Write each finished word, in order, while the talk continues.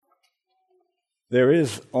There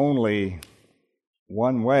is only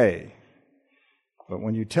one way. But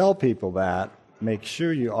when you tell people that, make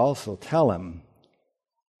sure you also tell them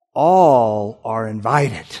all are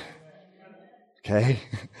invited. Okay?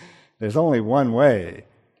 There's only one way,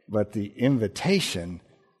 but the invitation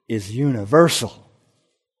is universal.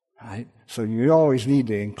 Right? So you always need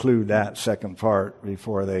to include that second part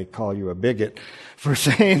before they call you a bigot for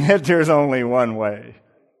saying that there's only one way.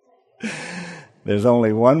 There's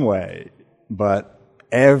only one way, but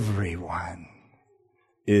everyone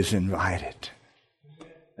is invited.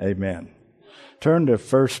 Amen. Turn to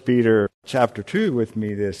 1 Peter chapter 2 with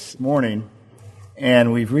me this morning,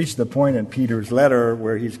 and we've reached the point in Peter's letter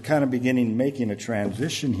where he's kind of making a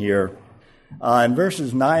transition here. In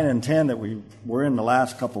verses 9 and 10 that we were in the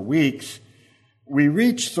last couple weeks, we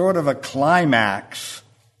reached sort of a climax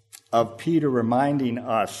of Peter reminding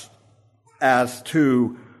us as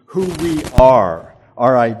to who we are,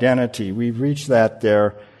 our identity. We've reached that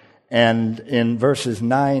there. And in verses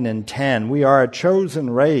 9 and 10, we are a chosen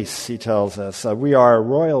race, he tells us. We are a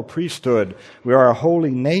royal priesthood. We are a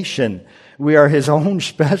holy nation. We are his own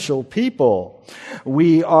special people.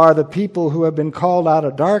 We are the people who have been called out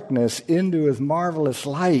of darkness into his marvelous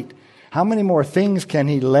light. How many more things can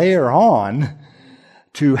he layer on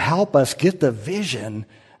to help us get the vision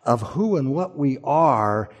of who and what we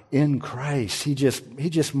are in Christ? He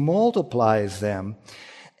just multiplies them.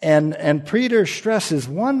 And Peter stresses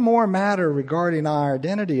one more matter regarding our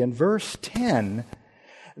identity in verse 10,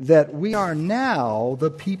 that we are now the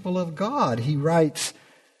people of God. He writes,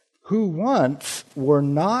 who once were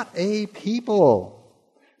not a people.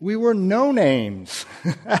 We were no names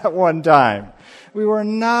at one time. We were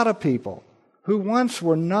not a people. Who once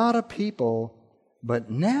were not a people, but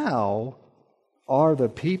now are the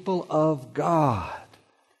people of God.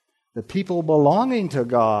 The people belonging to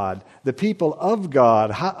God, the people of God.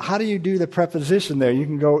 How do you do the preposition there? You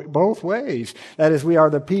can go both ways. That is, we are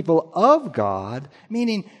the people of God,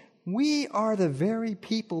 meaning we are the very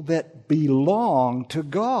people that belong to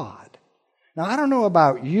God. Now, I don't know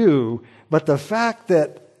about you, but the fact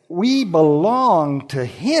that we belong to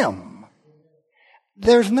Him,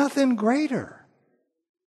 there's nothing greater.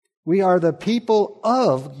 We are the people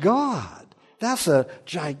of God. That's a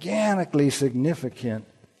gigantically significant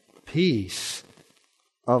piece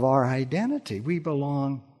of our identity. We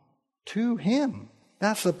belong to Him.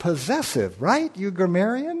 That's a possessive, right, you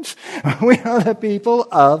grammarians? We are the people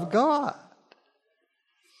of God.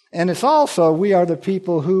 And it's also, we are the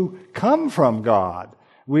people who come from God.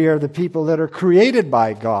 We are the people that are created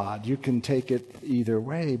by God. You can take it either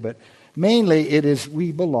way, but mainly it is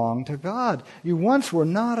we belong to God. You once were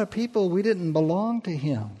not a people, we didn't belong to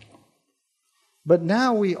Him. But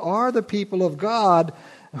now we are the people of God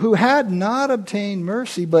who had not obtained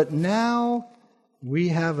mercy, but now we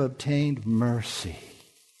have obtained mercy.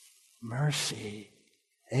 Mercy.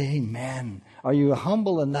 Amen. Are you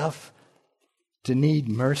humble enough to need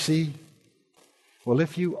mercy? Well,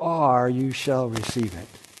 if you are, you shall receive it.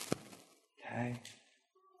 Okay?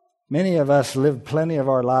 Many of us live plenty of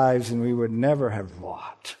our lives and we would never have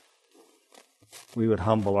thought we would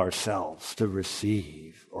humble ourselves to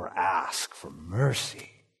receive or ask for mercy.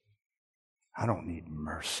 I don't need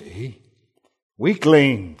mercy.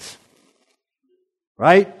 Weaklings.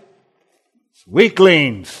 Right? It's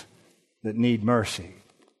weaklings that need mercy.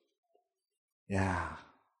 Yeah.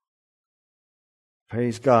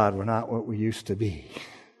 Praise God, we're not what we used to be.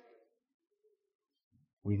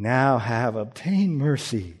 We now have obtained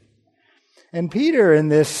mercy. And Peter, in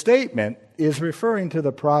this statement, is referring to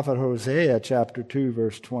the prophet Hosea, chapter 2,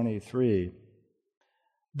 verse 23.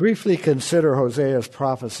 Briefly consider Hosea's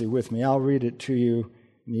prophecy with me. I'll read it to you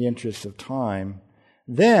in the interest of time.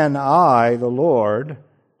 Then I, the Lord,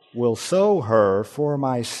 will sow her for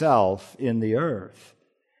myself in the earth,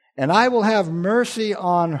 and I will have mercy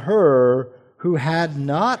on her who had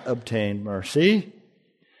not obtained mercy.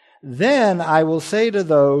 Then I will say to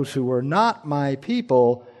those who were not my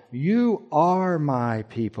people, you are my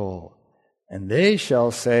people. And they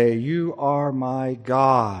shall say, you are my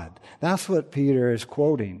God. That's what Peter is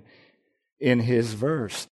quoting in his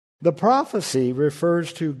verse. The prophecy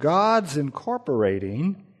refers to God's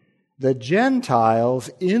incorporating the Gentiles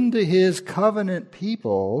into His covenant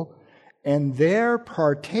people and their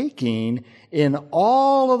partaking in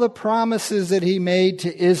all of the promises that He made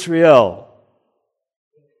to Israel.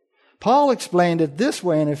 Paul explained it this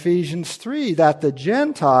way in Ephesians 3, that the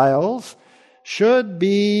Gentiles should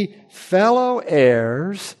be fellow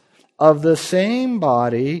heirs of the same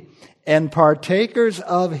body and partakers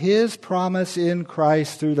of His promise in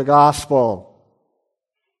Christ through the gospel.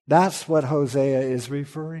 That's what Hosea is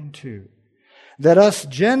referring to. that us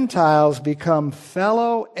Gentiles become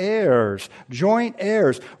fellow heirs, joint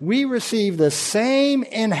heirs. We receive the same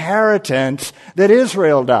inheritance that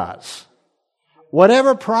Israel does.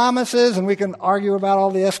 Whatever promises, and we can argue about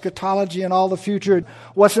all the eschatology and all the future,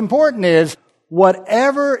 what's important is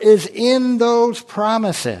whatever is in those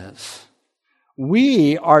promises,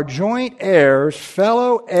 we are joint heirs,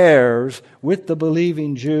 fellow heirs with the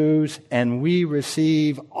believing Jews, and we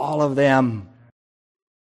receive all of them.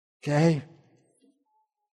 Okay?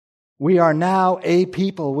 We are now a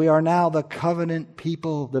people. We are now the covenant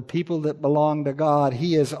people, the people that belong to God.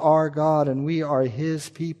 He is our God, and we are His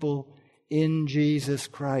people in Jesus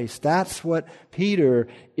Christ. That's what Peter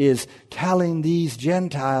is telling these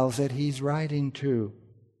Gentiles that he's writing to.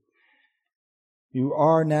 You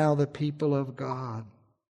are now the people of God.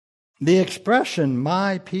 The expression,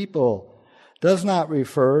 my people, does not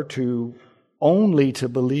refer only to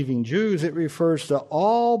believing Jews. It refers to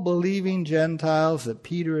all believing Gentiles that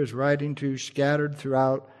Peter is writing to, scattered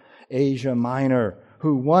throughout Asia Minor,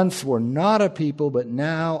 who once were not a people, but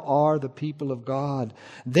now are the people of God.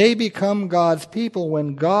 They become God's people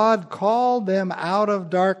when God called them out of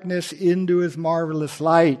darkness into His marvelous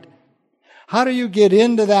light. How do you get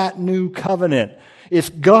into that new covenant?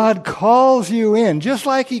 If God calls you in, just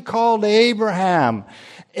like He called Abraham,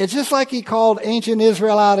 it's just like He called ancient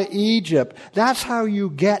Israel out of Egypt. That's how you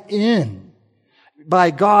get in, by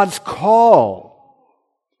God's call.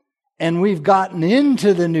 And we've gotten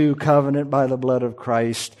into the new covenant by the blood of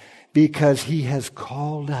Christ because He has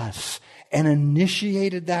called us and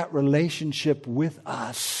initiated that relationship with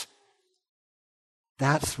us.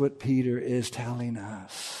 That's what Peter is telling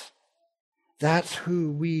us. That's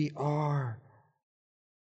who we are.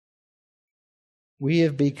 We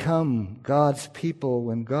have become God's people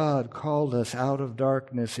when God called us out of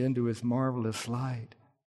darkness into His marvelous light.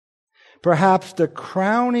 Perhaps the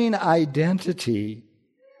crowning identity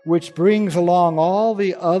which brings along all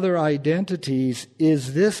the other identities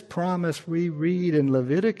is this promise we read in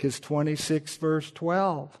Leviticus 26, verse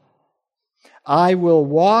 12. I will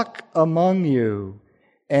walk among you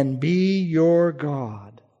and be your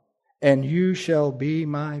God, and you shall be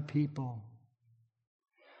my people.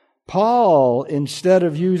 Paul, instead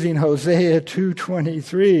of using Hosea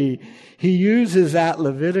 2:23, he uses that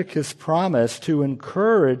Leviticus promise to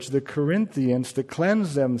encourage the Corinthians to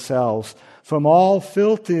cleanse themselves from all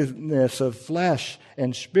filthiness of flesh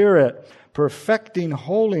and spirit, perfecting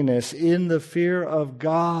holiness in the fear of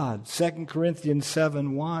God. 2 Corinthians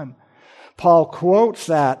 7:1. Paul quotes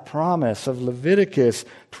that promise of Leviticus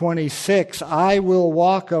 26, I will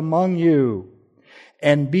walk among you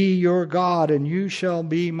and be your God, and you shall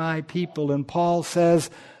be my people. And Paul says,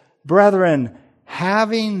 brethren,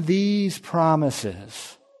 having these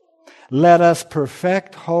promises, let us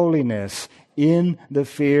perfect holiness in the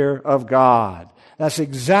fear of God. That's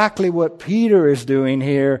exactly what Peter is doing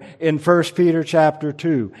here in 1 Peter chapter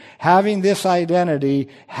 2. Having this identity,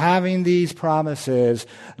 having these promises,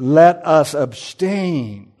 let us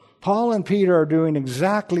abstain. Paul and Peter are doing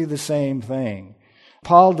exactly the same thing.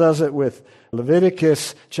 Paul does it with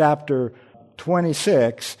Leviticus chapter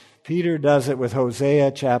 26. Peter does it with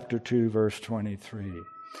Hosea chapter 2, verse 23.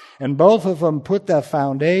 And both of them put that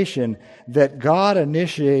foundation that God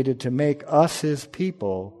initiated to make us His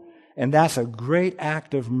people, and that's a great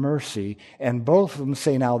act of mercy. And both of them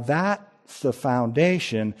say, now that's the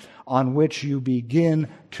foundation on which you begin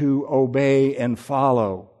to obey and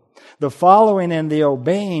follow. The following and the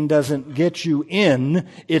obeying doesn't get you in,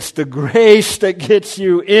 it's the grace that gets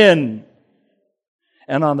you in.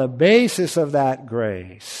 And on the basis of that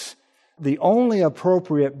grace, the only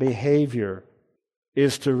appropriate behavior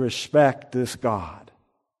is to respect this God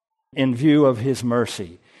in view of His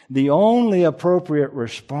mercy. The only appropriate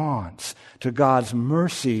response to God's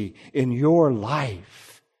mercy in your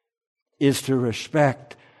life is to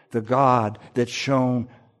respect the God that's shown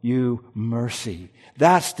you mercy.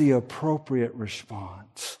 That's the appropriate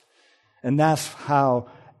response. And that's how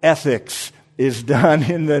ethics is done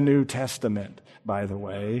in the New Testament, by the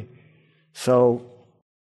way. So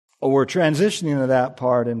we're transitioning to that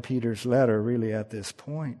part in Peter's letter really at this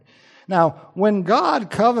point. Now, when God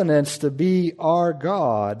covenants to be our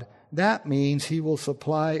God, that means He will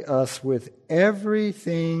supply us with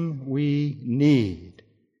everything we need,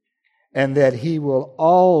 and that He will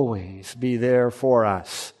always be there for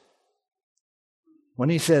us. When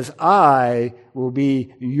He says, I will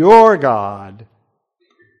be your God,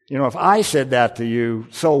 if I said that to you,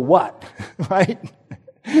 so what? Right?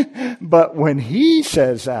 But when He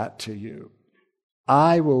says that to you,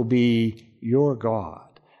 I will be your God,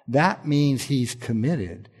 that means He's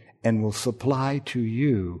committed and will supply to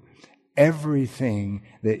you everything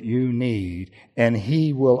that you need, and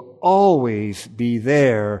He will always be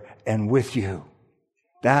there and with you.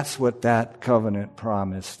 That's what that covenant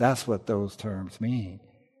promise, that's what those terms mean.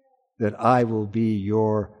 That I will be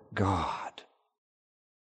your God.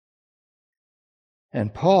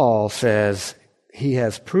 And Paul says he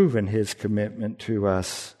has proven his commitment to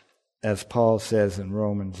us, as Paul says in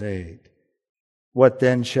Romans 8. What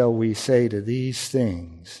then shall we say to these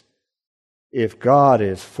things? If God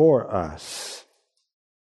is for us,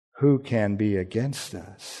 who can be against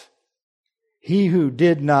us? He who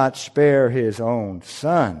did not spare his own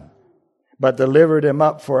Son, but delivered him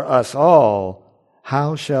up for us all,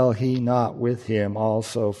 how shall he not with him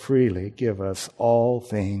also freely give us all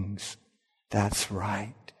things? That's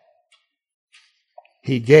right.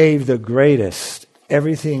 He gave the greatest.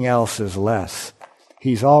 Everything else is less.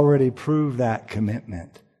 He's already proved that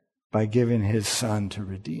commitment by giving His Son to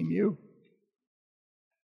redeem you.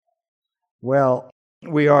 Well,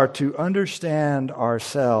 we are to understand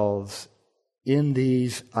ourselves in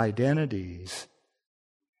these identities,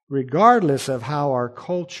 regardless of how our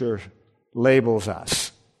culture labels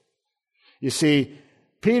us. You see,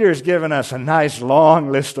 Peter's given us a nice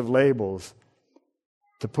long list of labels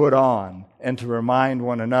to put on and to remind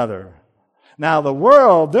one another. Now, the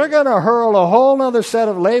world, they're going to hurl a whole other set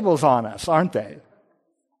of labels on us, aren't they?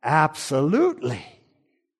 Absolutely.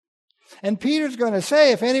 And Peter's going to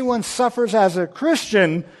say, if anyone suffers as a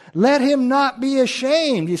Christian, let him not be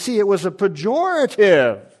ashamed. You see, it was a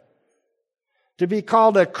pejorative. To be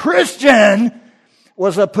called a Christian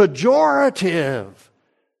was a pejorative.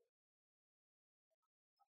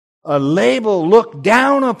 A label looked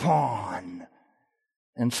down upon.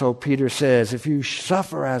 And so Peter says, if you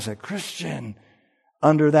suffer as a Christian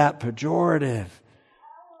under that pejorative,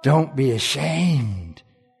 don't be ashamed.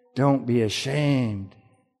 Don't be ashamed.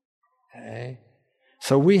 Okay?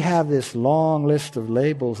 So we have this long list of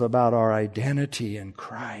labels about our identity in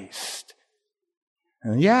Christ.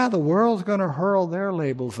 And yeah, the world's going to hurl their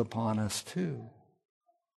labels upon us too.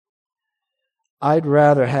 I'd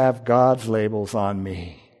rather have God's labels on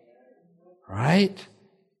me. Right?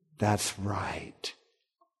 That's right.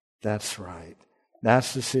 That's right.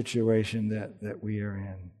 That's the situation that we are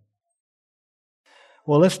in.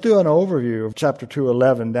 Well, let's do an overview of chapter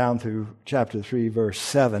 2:11 down through chapter 3, verse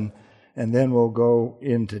 7, and then we'll go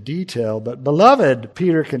into detail. But beloved,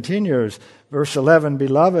 Peter continues, verse 11,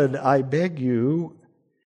 beloved, I beg you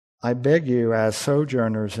as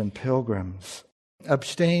sojourners and pilgrims,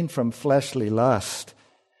 abstain from fleshly lust,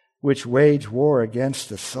 which wage war against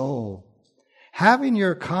the soul, having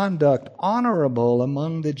your conduct honorable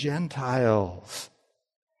among the Gentiles.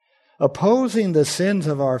 Opposing the sins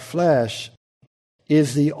of our flesh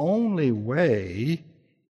is the only way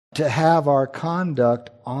to have our conduct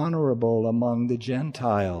honorable among the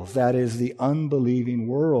Gentiles, that is, the unbelieving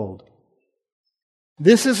world.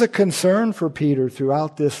 This is a concern for Peter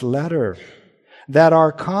throughout this letter, that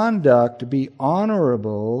our conduct be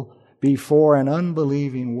honorable before an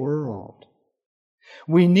unbelieving world.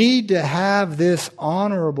 We need to have this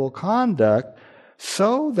honorable conduct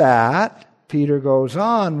so that, Peter goes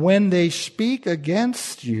on, when they speak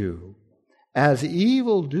against you as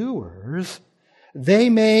evildoers, they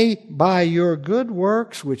may, by your good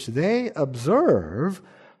works which they observe,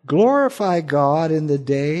 glorify God in the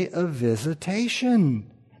day of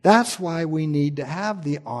visitation. That's why we need to have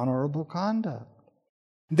the honorable conduct.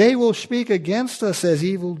 They will speak against us as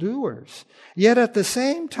evildoers, yet at the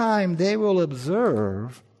same time they will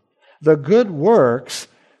observe the good works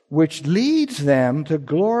which leads them to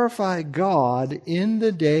glorify God in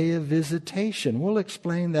the day of visitation. We'll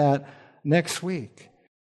explain that next week.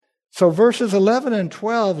 So verses 11 and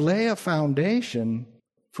 12 lay a foundation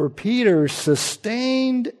for Peter's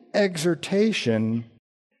sustained exhortation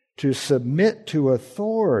to submit to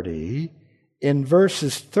authority in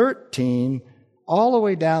verses 13 all the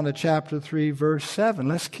way down to chapter 3, verse 7.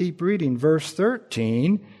 Let's keep reading. Verse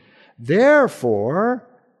 13, therefore,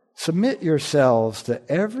 submit yourselves to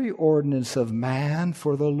every ordinance of man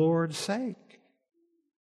for the Lord's sake,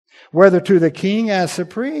 whether to the king as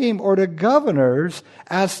supreme or to governors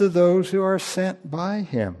as to those who are sent by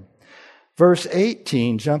him. Verse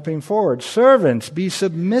 18, jumping forward, servants, be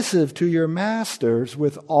submissive to your masters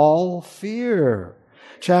with all fear.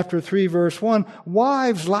 Chapter 3, verse 1,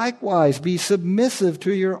 wives likewise be submissive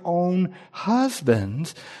to your own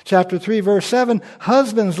husbands. Chapter 3, verse 7,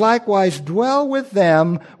 husbands likewise dwell with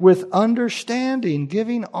them with understanding,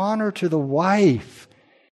 giving honor to the wife.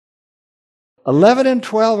 11 and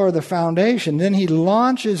 12 are the foundation. Then he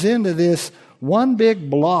launches into this one big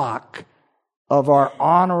block of our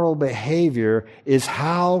honorable behavior is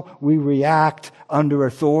how we react under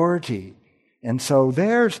authority. And so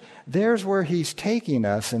there's where he's taking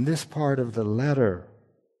us in this part of the letter.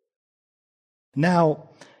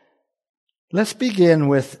 Now, let's begin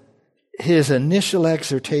with his initial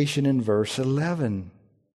exhortation in verse 11.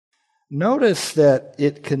 Notice that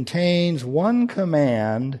it contains one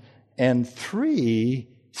command and three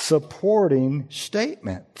supporting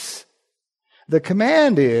statements. The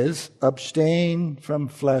command is, abstain from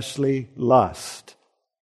fleshly lust.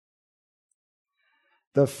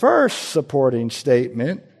 The first supporting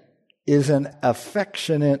statement is an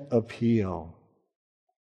affectionate appeal.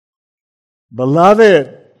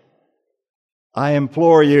 Beloved, I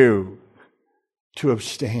implore you to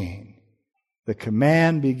abstain. The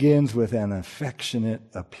command begins with an affectionate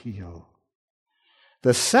appeal.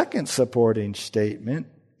 The second supporting statement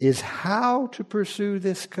is how to pursue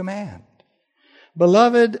this command.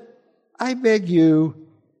 Beloved, I beg you,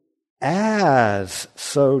 as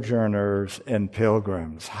sojourners and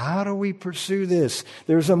pilgrims. How do we pursue this?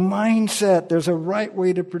 There's a mindset, there's a right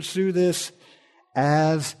way to pursue this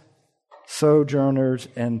as sojourners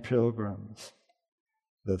and pilgrims.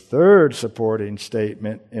 The third supporting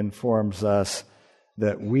statement informs us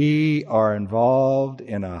that we are involved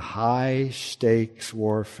in a high-stakes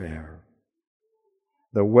warfare.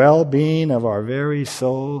 The well-being of our very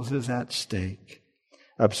souls is at stake.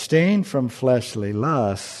 Abstain from fleshly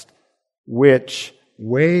lust, which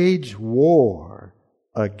wage war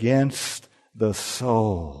against the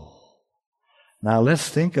soul. Now let's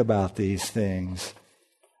think about these things.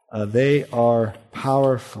 They are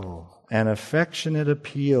powerful. An affectionate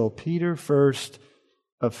appeal. Peter first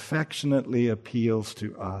affectionately appeals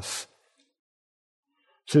to us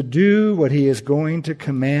to do what he is going to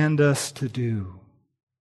command us to do.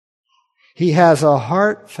 He has a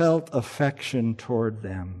heartfelt affection toward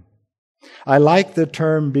them. I like the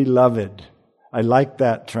term beloved. I like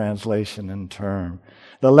that translation and term.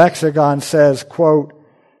 The lexicon says, quote,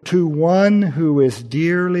 to one who is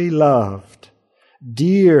dearly loved,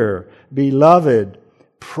 dear, beloved,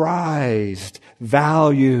 prized,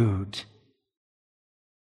 valued.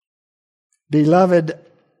 Beloved,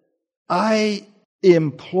 I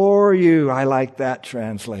implore you, I like that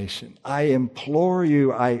translation. I implore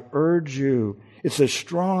you, I urge you. It's a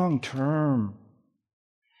strong term.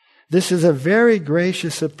 This is a very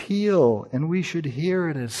gracious appeal, and we should hear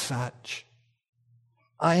it as such.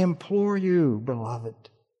 I implore you, beloved.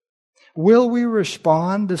 Will we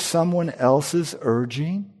respond to someone else's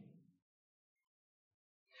urging?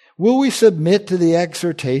 Will we submit to the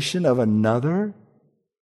exhortation of another?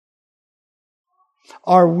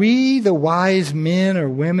 Are we the wise men or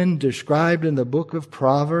women described in the book of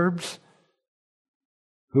Proverbs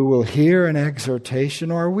who will hear an exhortation,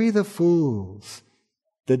 or are we the fools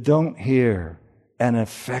that don't hear an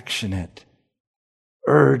affectionate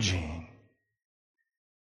urging?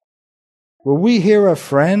 Will we hear a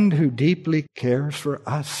friend who deeply cares for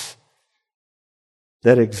us,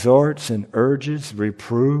 that exhorts and urges,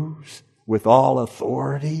 reproves with all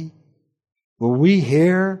authority? Will we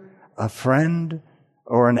hear a friend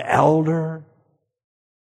or an elder?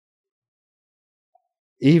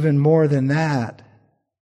 Even more than that,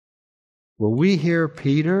 will we hear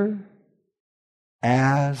Peter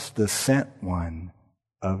as the sent one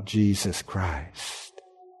of Jesus Christ?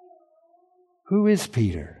 Who is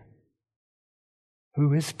Peter?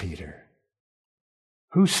 Who is Peter?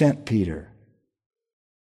 Who sent Peter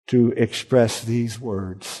to express these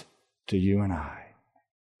words to you and I?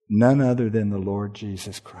 None other than the Lord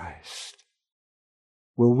Jesus Christ.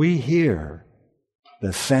 Will we hear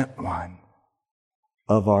the sent one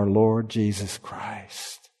of our Lord Jesus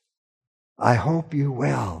Christ? I hope you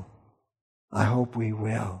will. I hope we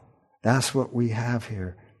will. That's what we have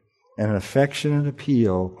here. An affectionate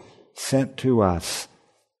appeal sent to us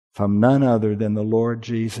from none other than the Lord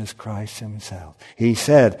Jesus Christ himself. He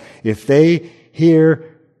said, if they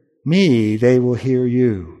hear me, they will hear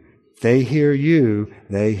you. If they hear you,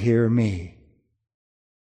 they hear me.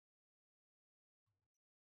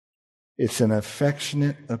 It's an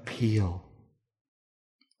affectionate appeal.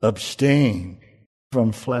 Abstain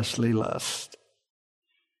from fleshly lust.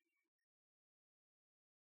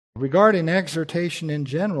 Regarding exhortation in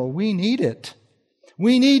general, we need it.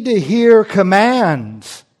 We need to hear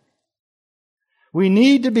commands. We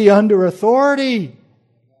need to be under authority.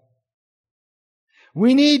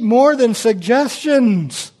 We need more than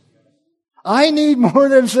suggestions. I need more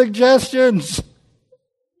than suggestions.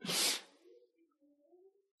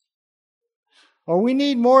 Or we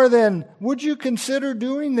need more than, would you consider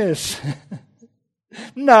doing this?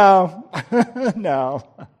 No, no.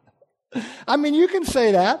 I mean, you can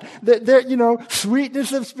say that there,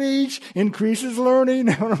 sweetness of speech increases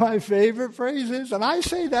learning, one of my favorite phrases, and I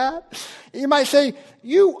say that. You might say,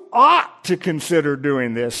 you ought to consider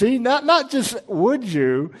doing this. See, not just would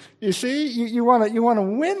you. You see, you want to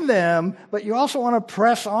win them, but you also want to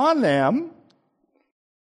press on them.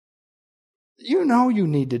 You know you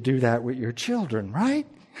need to do that with your children, right?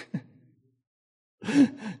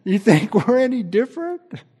 You think we're any different?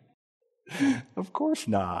 Of course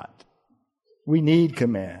not. We need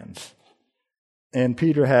commands. And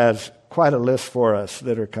Peter has quite a list for us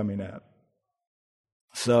that are coming up.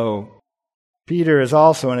 So, Peter is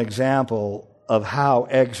also an example of how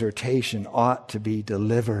exhortation ought to be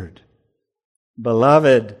delivered.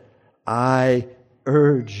 Beloved, I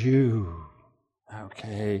urge you.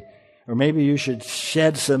 Okay. Or maybe you should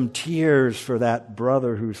shed some tears for that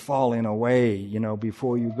brother who's falling away,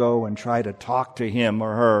 before you go and try to talk to him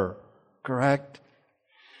or her. Correct?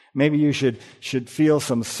 Maybe you should feel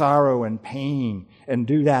some sorrow and pain and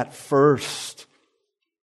do that first,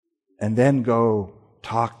 and then go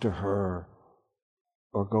talk to her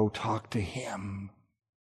or go talk to him.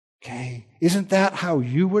 Okay? Isn't that how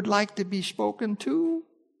you would like to be spoken to?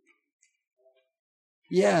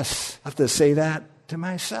 Yes, I have to say that to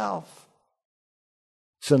myself.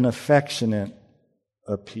 It's an affectionate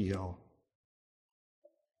appeal.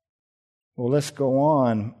 Well, let's go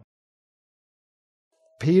on.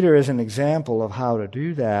 Peter is an example of how to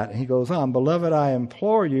do that. He goes on, Beloved, I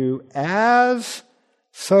implore you as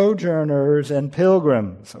sojourners and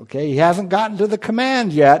pilgrims. Okay, he hasn't gotten to the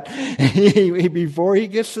command yet. Before he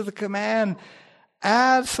gets to the command,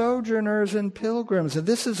 as sojourners and pilgrims. And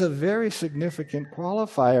this is a very significant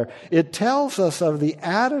qualifier. It tells us of the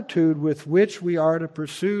attitude with which we are to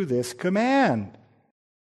pursue this command.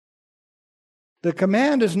 The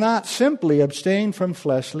command is not simply abstain from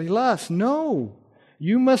fleshly lust. No.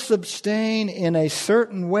 You must abstain in a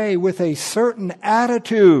certain way with a certain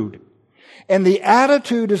attitude. And the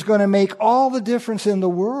attitude is going to make all the difference in the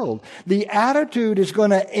world. The attitude is going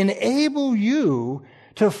to enable you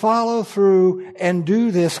to follow through and do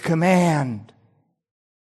this command.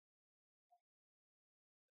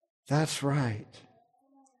 That's right.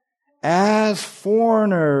 As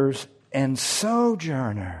foreigners and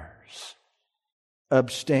sojourners,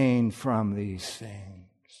 abstain from these things.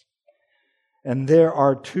 And there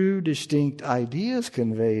are two distinct ideas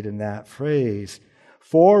conveyed in that phrase.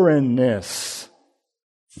 Foreignness.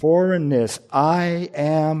 I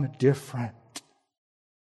am different.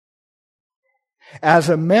 As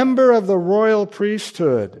a member of the royal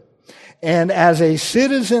priesthood and as a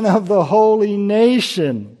citizen of the holy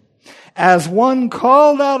nation, as one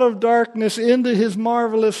called out of darkness into his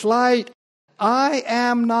marvelous light, I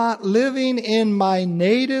am not living in my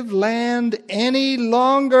native land any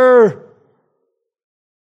longer.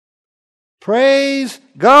 Praise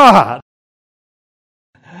God.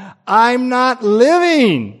 I'm not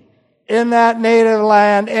living in that native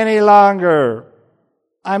land any longer.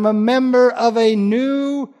 I'm a member of a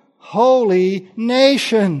new holy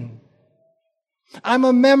nation. I'm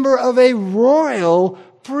a member of a royal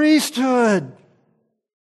priesthood.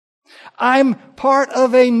 I'm part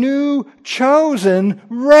of a new chosen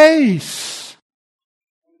race.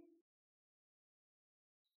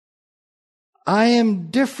 I am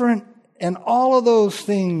different. And all of those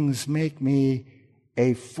things make me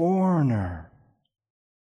a foreigner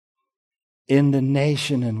in the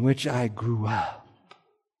nation in which I grew up.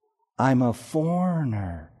 I'm a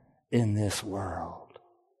foreigner in this world.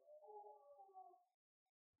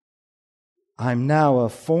 I'm now a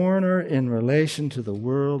foreigner in relation to the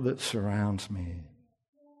world that surrounds me.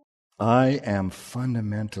 I am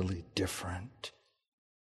fundamentally different.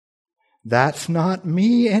 That's not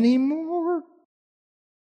me anymore.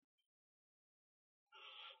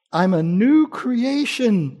 I'm a new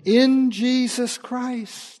creation in Jesus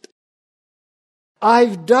Christ.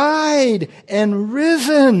 I've died and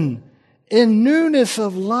risen in newness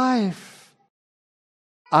of life.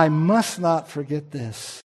 I must not forget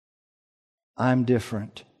this. I'm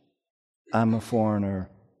different. I'm a foreigner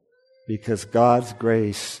because God's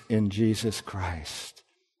grace in Jesus Christ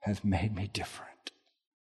has made me different.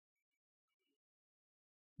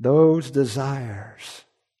 Those desires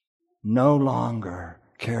no longer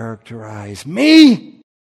characterize me.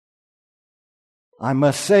 I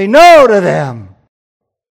must say no to them.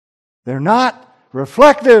 They're not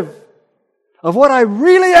reflective of what I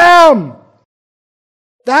really am.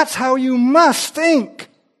 That's how you must think.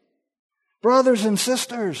 Brothers and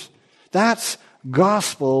sisters, that's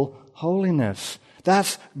gospel holiness.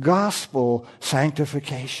 That's gospel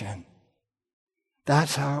sanctification.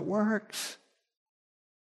 That's how it works.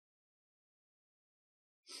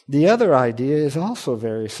 The other idea is also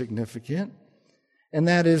very significant, and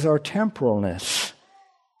that is our temporalness.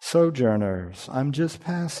 Sojourners, I'm just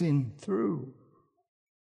passing through.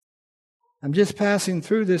 I'm just passing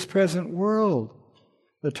through this present world.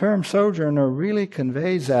 The term sojourner really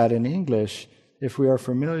conveys that in English if we are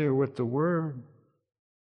familiar with the word.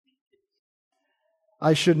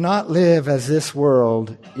 I should not live as this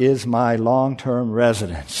world is my long-term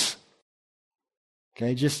residence.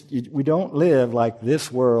 Okay, we don't live like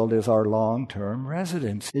this world is our long-term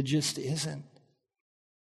residence. It just isn't.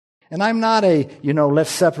 And I'm not let's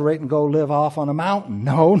separate and go live off on a mountain.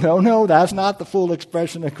 No, that's not the full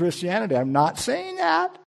expression of Christianity. I'm not saying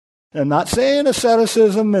that. I'm not saying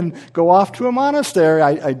asceticism and go off to a monastery.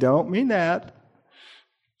 I don't mean that.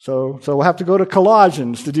 So we'll have to go to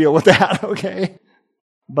Colossians to deal with that, okay?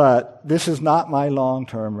 But this is not my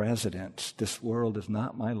long-term residence. This world is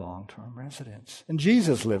not my long-term residence. And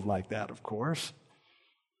Jesus lived like that, of course.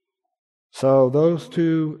 So those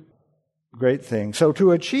two great things. So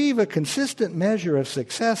to achieve a consistent measure of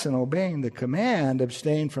success in obeying the command,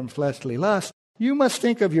 abstain from fleshly lust, you must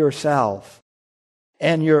think of yourself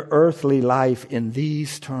and your earthly life in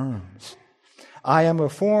these terms. I am a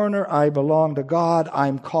foreigner. I belong to God.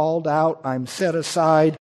 I'm called out. I'm set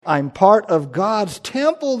aside. I'm part of God's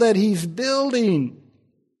temple that He's building.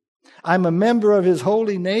 I'm a member of His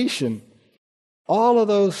holy nation. All of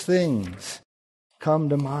those things come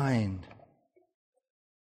to mind.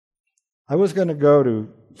 I was going to go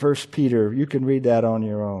to 1 Peter. You can read that on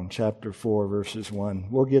your own, chapter 4, verses 1.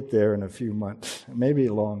 We'll get there in a few months, maybe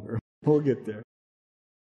longer. We'll get there.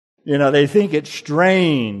 They think it's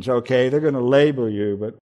strange, okay? They're going to label you,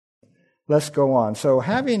 but let's go on. So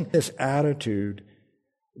having this attitude,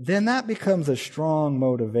 then that becomes a strong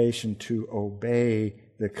motivation to obey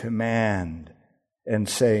the command and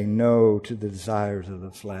say no to the desires of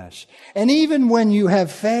the flesh. And even when you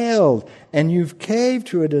have failed and you've caved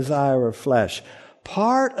to a desire of flesh,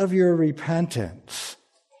 part of your repentance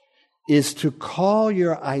is to call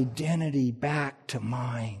your identity back to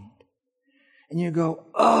mind. And you go,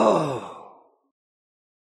 oh,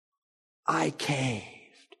 I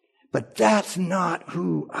caved, but that's not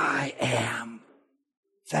who I am.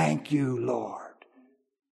 Thank you, Lord.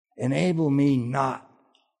 Enable me not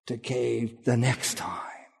to cave the next time.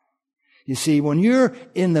 You see, when you're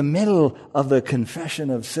in the middle of the confession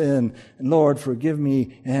of sin, and Lord, forgive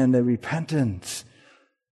me, and the repentance,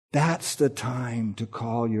 that's the time to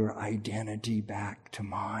call your identity back to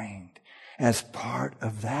mind as part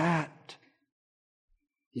of that.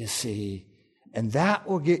 You see, and that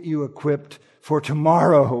will get you equipped for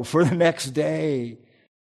tomorrow, for the next day.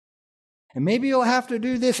 And maybe you'll have to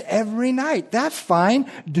do this every night. That's fine.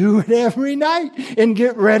 Do it every night and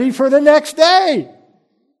get ready for the next day.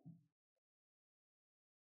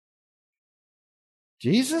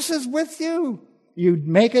 Jesus is with you. You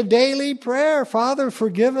make a daily prayer. Father,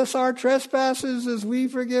 forgive us our trespasses as we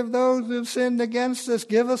forgive those who have sinned against us.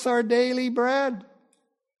 Give us our daily bread.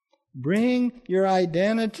 Bring your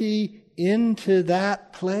identity into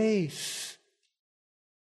that place.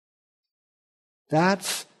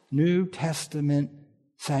 That's New Testament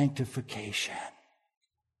sanctification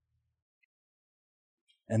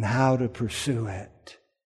and how to pursue it.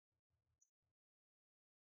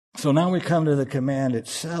 So now we come to the command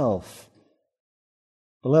itself.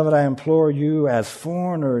 Beloved, I implore you as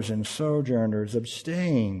foreigners and sojourners,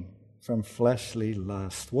 abstain from fleshly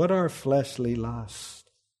lust. What are fleshly lusts?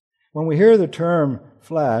 When we hear the term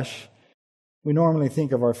flesh, we normally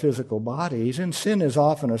think of our physical bodies, and sin is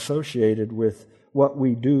often associated with what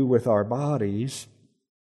we do with our bodies.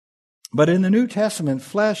 But in the New Testament,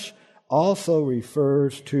 flesh also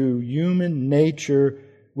refers to human nature,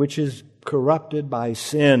 which is corrupted by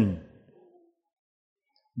sin.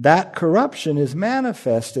 That corruption is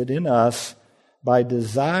manifested in us by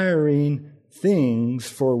desiring things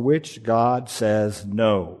for which God says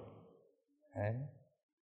no. Okay?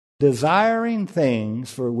 Desiring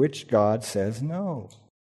things for which God says no.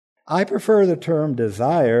 I prefer the term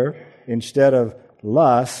desire instead of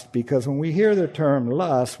lust, because when we hear the term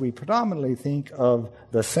lust, we predominantly think of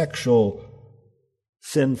the sexual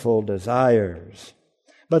sinful desires.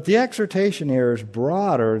 But the exhortation here is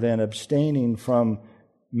broader than abstaining from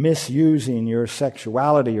misusing your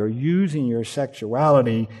sexuality or using your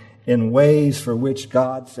sexuality in ways for which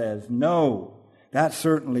God says no. That's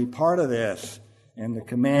certainly part of this, and the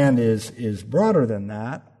command is broader than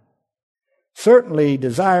that. Certainly,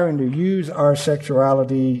 desiring to use our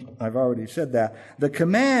sexuality, I've already said that. The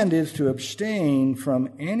command is to abstain from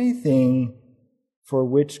anything for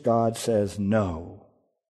which God says no.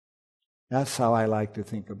 That's how I like to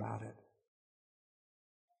think about it.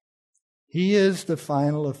 He is the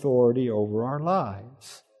final authority over our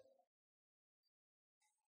lives.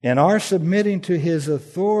 And our submitting to His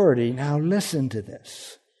authority, now listen to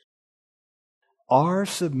this. Our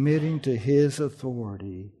submitting to His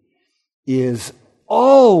authority is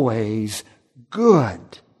always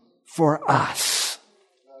good for us.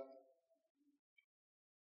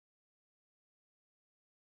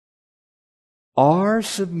 Our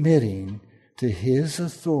submitting to His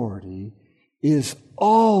authority is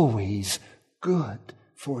always good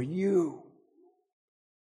for you.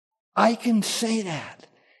 I can say that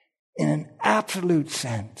in an absolute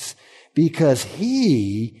sense because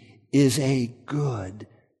He is a good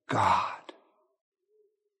God.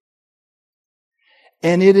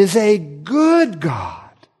 And it is a good God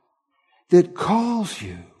that calls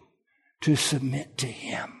you to submit to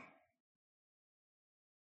Him.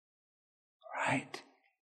 Right?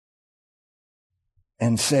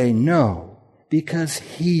 And say no because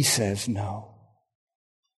He says no.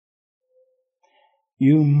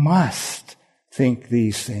 You must think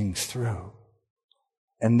these things through.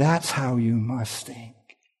 And that's how you must think.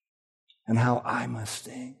 And how I must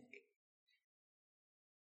think.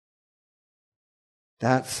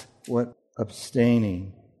 That's what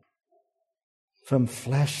abstaining from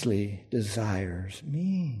fleshly desires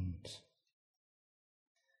means.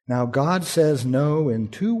 Now, God says no in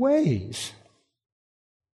two ways.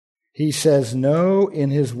 He says no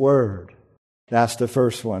in His Word. That's the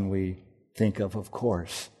first one we think of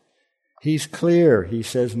course. He's clear. He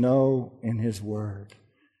says no in His Word.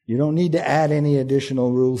 You don't need to add any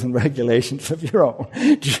additional rules and regulations of your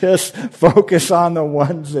own. Just focus on the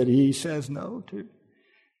ones that He says no to.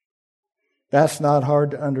 That's not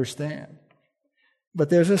hard to understand. But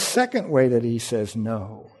there's a second way that He says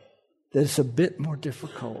no that's a bit more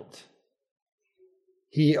difficult.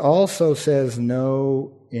 He also says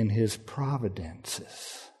no in His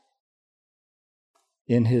providences.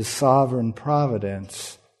 In His sovereign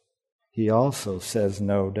providence, He also says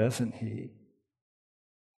no, doesn't He?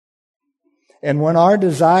 And when our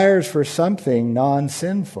desires for something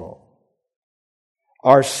non-sinful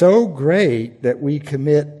are so great that we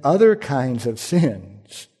commit other kinds of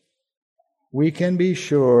sins, we can be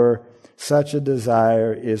sure such a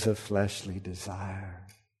desire is a fleshly desire.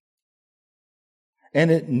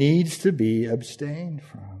 And it needs to be abstained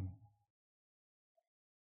from.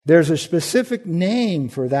 There's a specific name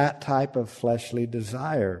for that type of fleshly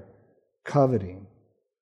desire: coveting.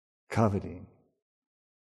 Coveting.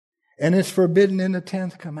 And it's forbidden in the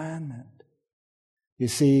 10th commandment. You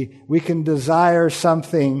see, we can desire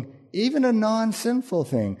something, even a non-sinful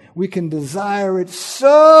thing. We can desire it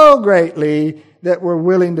so greatly that we're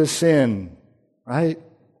willing to sin. Right?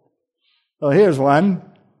 Well, here's one.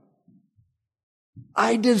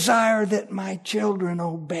 I desire that my children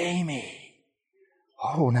obey me.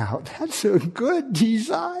 Oh, now, that's a good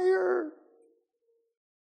desire.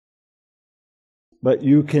 But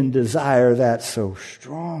you can desire that so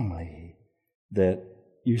strongly that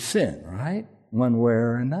you sin, right? One way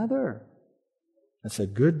or another. That's a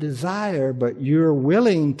good desire, but you're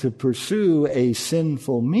willing to pursue a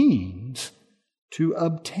sinful means to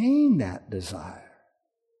obtain that desire.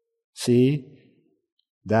 See?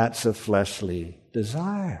 That's a fleshly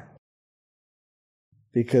desire.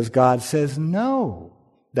 Because God says, no,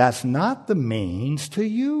 that's not the means to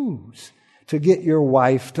use to get your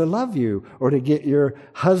wife to love you or to get your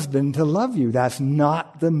husband to love you. That's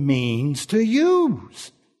not the means to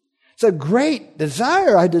use. It's a great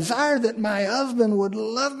desire. I desire that my husband would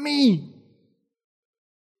love me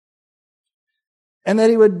and that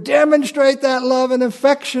he would demonstrate that love and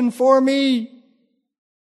affection for me.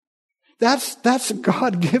 That's a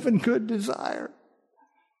God-given good desire.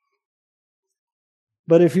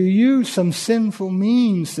 But if you use some sinful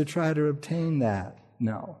means to try to obtain that,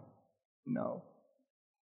 no.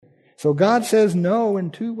 So God says no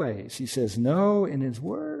in two ways. He says no in His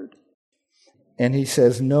Word, and He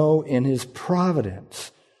says no in His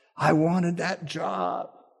providence. I wanted that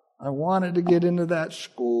job. I wanted to get into that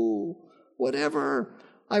school. Whatever.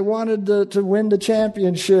 I wanted to win the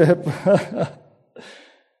championship.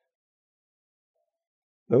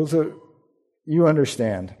 Those are, you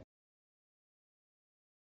understand.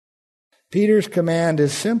 Peter's command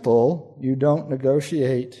is simple. You don't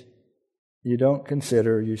negotiate. You don't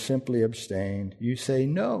consider. You simply abstain. You say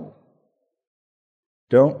no.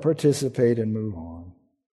 Don't participate and move on.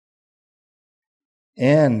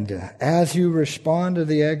 And as you respond to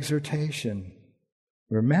the exhortation,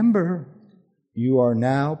 remember, you are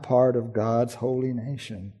now part of God's holy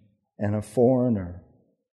nation and a foreigner.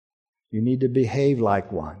 You need to behave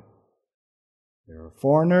like one. You're a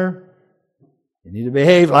foreigner. You need to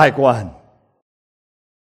behave like one.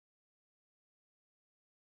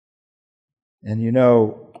 And you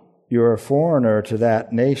know, you're a foreigner to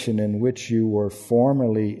that nation in which you were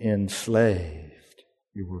formerly enslaved.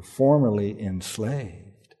 You were formerly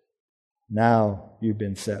enslaved. Now you've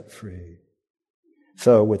been set free.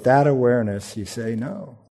 So with that awareness, you say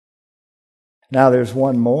no. Now there's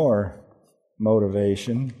one more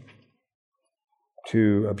motivation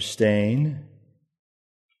to abstain,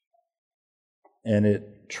 and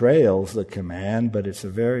it trails the command, but it's a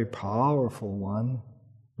very powerful one.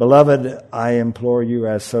 Beloved, I implore you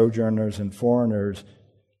as sojourners and foreigners,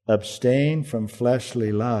 abstain from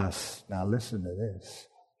fleshly lusts. Now listen to this.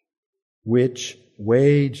 Which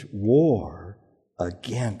wage war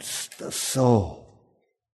against the soul.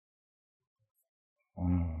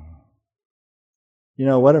 You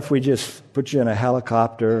know, what if we just put you in a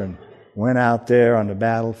helicopter and went out there on the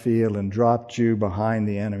battlefield and dropped you behind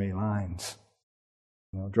the enemy lines?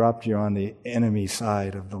 You know, dropped you on the enemy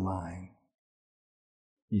side of the line.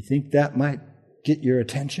 You think that might get your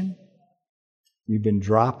attention? You've been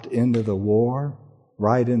dropped into the war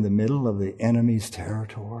right in the middle of the enemy's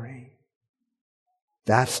territory.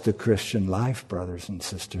 That's the Christian life, brothers and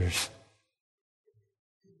sisters.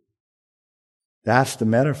 That's the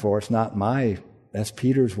metaphor. It's not that's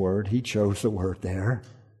Peter's word. He chose the word there.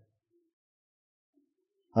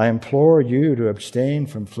 I implore you to abstain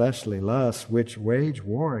from fleshly lusts, which wage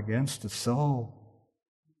war against the soul.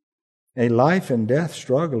 A life and death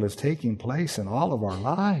struggle is taking place in all of our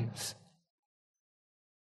lives.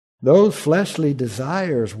 Those fleshly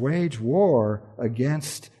desires wage war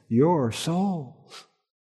against your souls.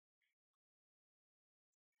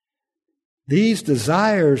 These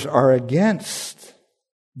desires are against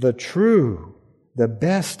the true, the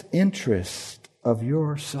best interest of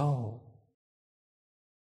your soul.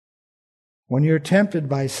 When you're tempted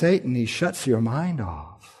by Satan, he shuts your mind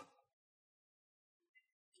off.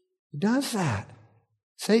 He does that.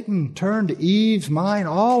 Satan turned Eve's mind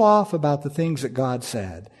all off about the things that God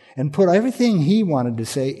said and put everything he wanted to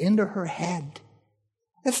say into her head.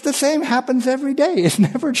 It's the same, happens every day. It's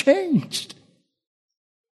never changed.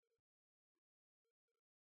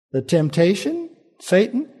 The temptation,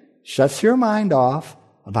 Satan, shuts your mind off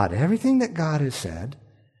about everything that God has said,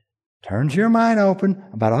 turns your mind open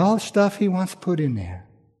about all the stuff he wants put in there.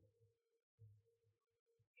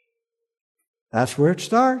 That's where it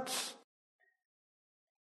starts.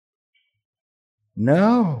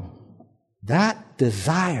 No, that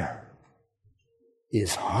desire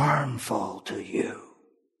is harmful to you.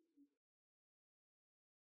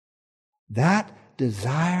 That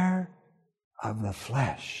desire of the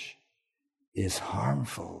flesh is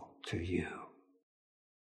harmful to you.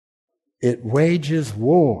 It wages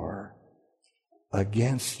war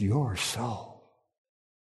against your soul.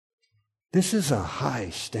 This is a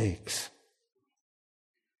high stakes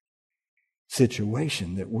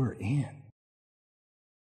situation that we're in.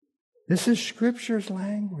 This is Scripture's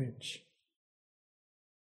language.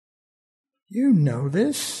 You know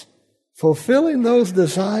this. Fulfilling those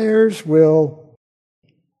desires will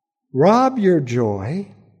rob your joy,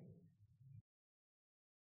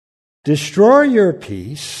 destroy your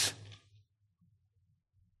peace.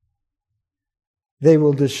 They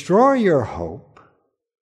will destroy your hope.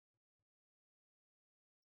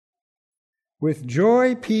 With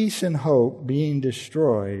joy, peace, and hope being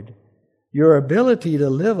destroyed, your ability to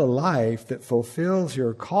live a life that fulfills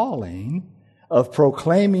your calling of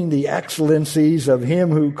proclaiming the excellencies of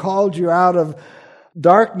Him who called you out of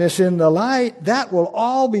darkness in the light, that will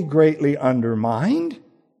all be greatly undermined.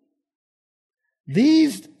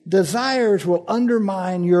 These desires will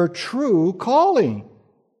undermine your true calling.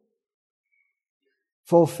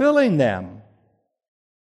 Fulfilling them,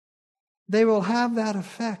 they will have that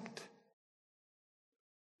effect.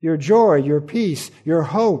 Your joy, your peace, your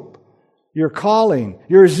hope, your calling,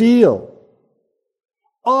 your zeal,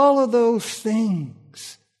 all of those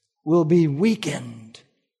things will be weakened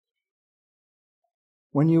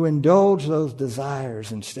when you indulge those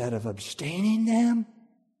desires instead of abstaining them.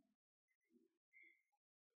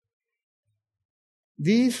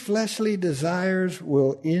 These fleshly desires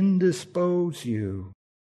will indispose you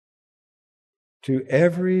to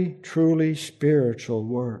every truly spiritual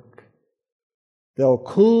work. They'll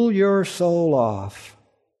cool your soul off.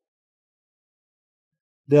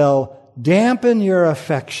 They'll dampen your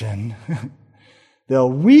affection.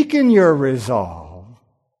 They'll weaken your resolve.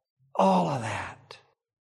 All of that.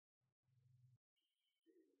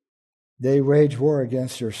 They wage war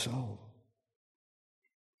against your soul.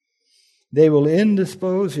 They will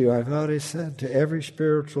indispose you, I've already said, to every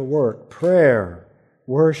spiritual work. Prayer,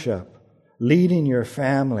 worship, leading your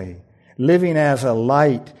family, living as a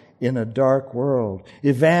light in a dark world,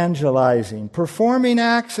 evangelizing, performing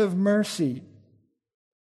acts of mercy,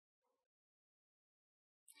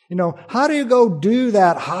 How do you go do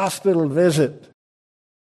that hospital visit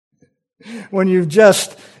when you've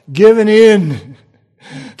just given in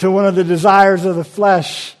to one of the desires of the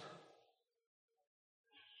flesh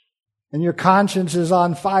and your conscience is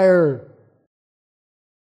on fire?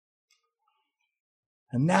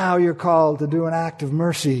 And now you're called to do an act of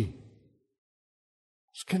mercy.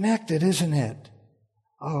 It's connected, isn't it?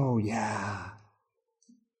 Oh, yeah.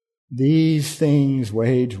 These things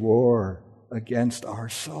wage war against our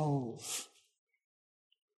souls.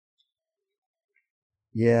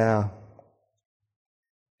 Yeah.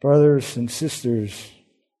 Brothers and sisters,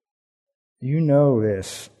 you know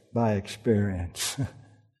this by experience.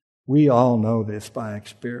 We all know this by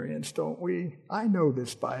experience, don't we? I know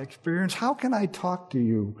this by experience. How can I talk to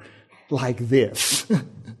you like this?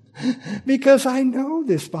 Because I know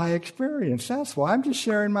this by experience. That's why I'm just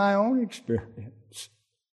sharing my own experience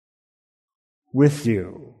with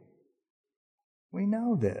you. We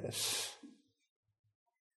know this.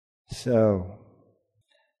 So,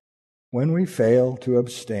 when we fail to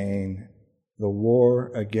abstain, the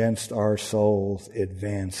war against our souls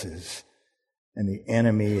advances. And the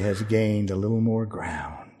enemy has gained a little more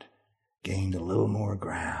ground.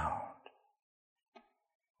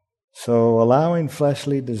 So allowing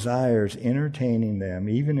fleshly desires, entertaining them,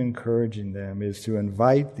 even encouraging them, is to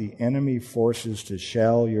invite the enemy forces to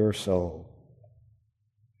shell your soul.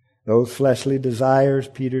 Those fleshly desires,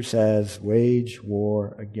 Peter says, wage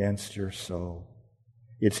war against your soul.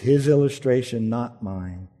 It's his illustration, not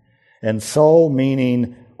mine. And soul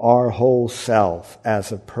meaning our whole self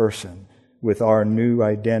as a person, with our new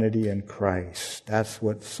identity in Christ. That's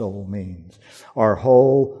what soul means. Our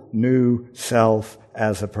whole new self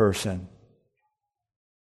as a person.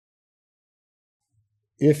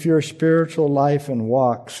 If your spiritual life and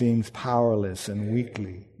walk seems powerless and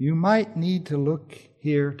weakly, you might need to look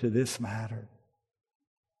here to this matter.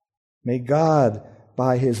 May God,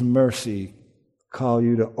 by His mercy, call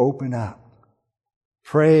you to open up.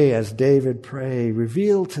 Pray as David prayed,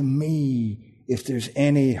 reveal to me if there's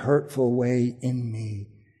any hurtful way in me.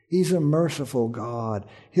 He's a merciful God.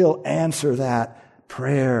 He'll answer that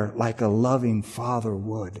prayer like a loving father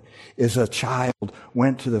would. As a child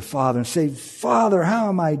went to the father and said, Father, how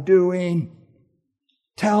am I doing?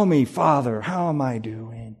 Tell me, Father, how am I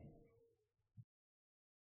doing?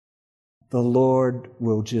 The Lord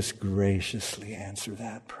will just graciously answer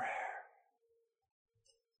that prayer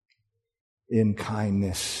in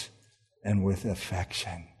kindness and with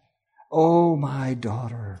affection. Oh, my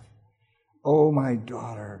daughter,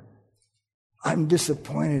 I'm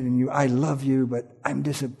disappointed in you. I love you, but I'm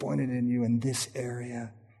disappointed in you in this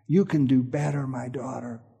area. You can do better, my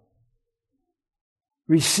daughter.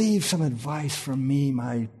 Receive some advice from me,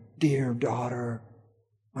 my dear daughter,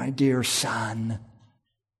 my dear son.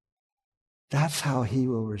 That's how He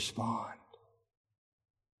will respond.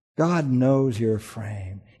 God knows your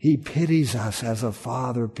frame. He pities us as a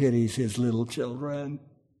father pities his little children.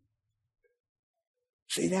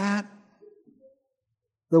 See that?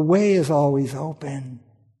 The way is always open.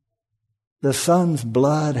 The Son's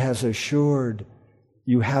blood has assured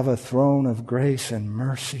you have a throne of grace and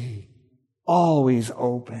mercy. Always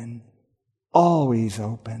open. Always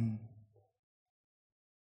open.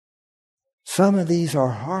 Some of these are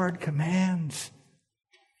hard commands.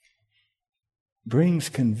 Brings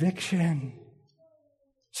conviction.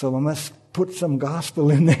 So I must put some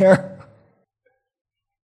gospel in there.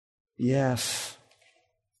 Yes.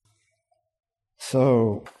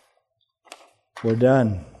 So, we're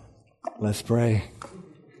done. Let's pray.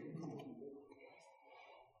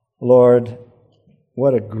 Lord,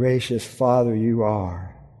 what a gracious Father you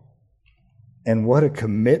are, and what a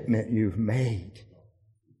commitment you've made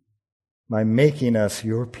by making us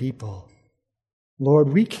your people. Lord,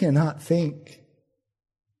 we cannot think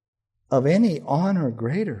of any honor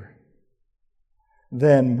greater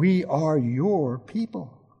than we are your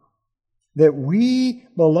people. That we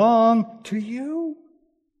belong to you.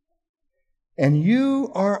 And you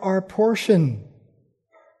are our portion.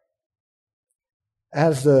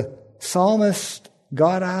 As the psalmist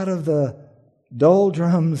got out of the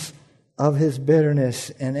doldrums of his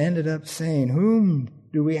bitterness and ended up saying, whom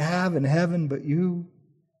do we have in heaven but you?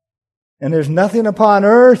 And there's nothing upon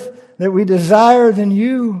earth that we desire than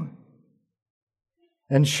you.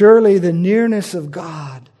 And surely the nearness of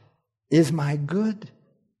God is my good.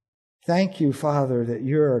 Thank you, Father, that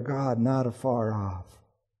you're a God not afar off.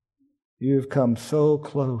 You've come so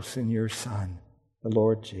close in your Son, the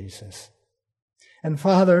Lord Jesus. And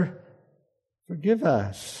Father, forgive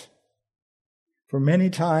us. For many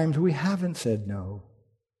times we haven't said no.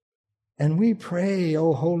 And we pray,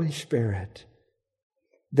 O Holy Spirit,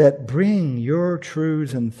 that bring your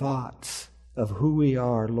truths and thoughts of who we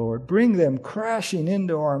are, Lord. Bring them crashing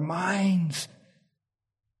into our minds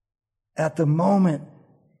at the moment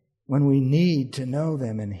when we need to know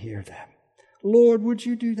them and hear them. Lord, would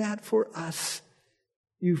you do that for us?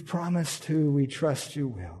 You've promised to. We trust you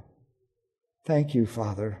will. Thank you,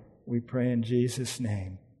 Father. We pray in Jesus'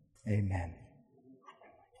 name. Amen.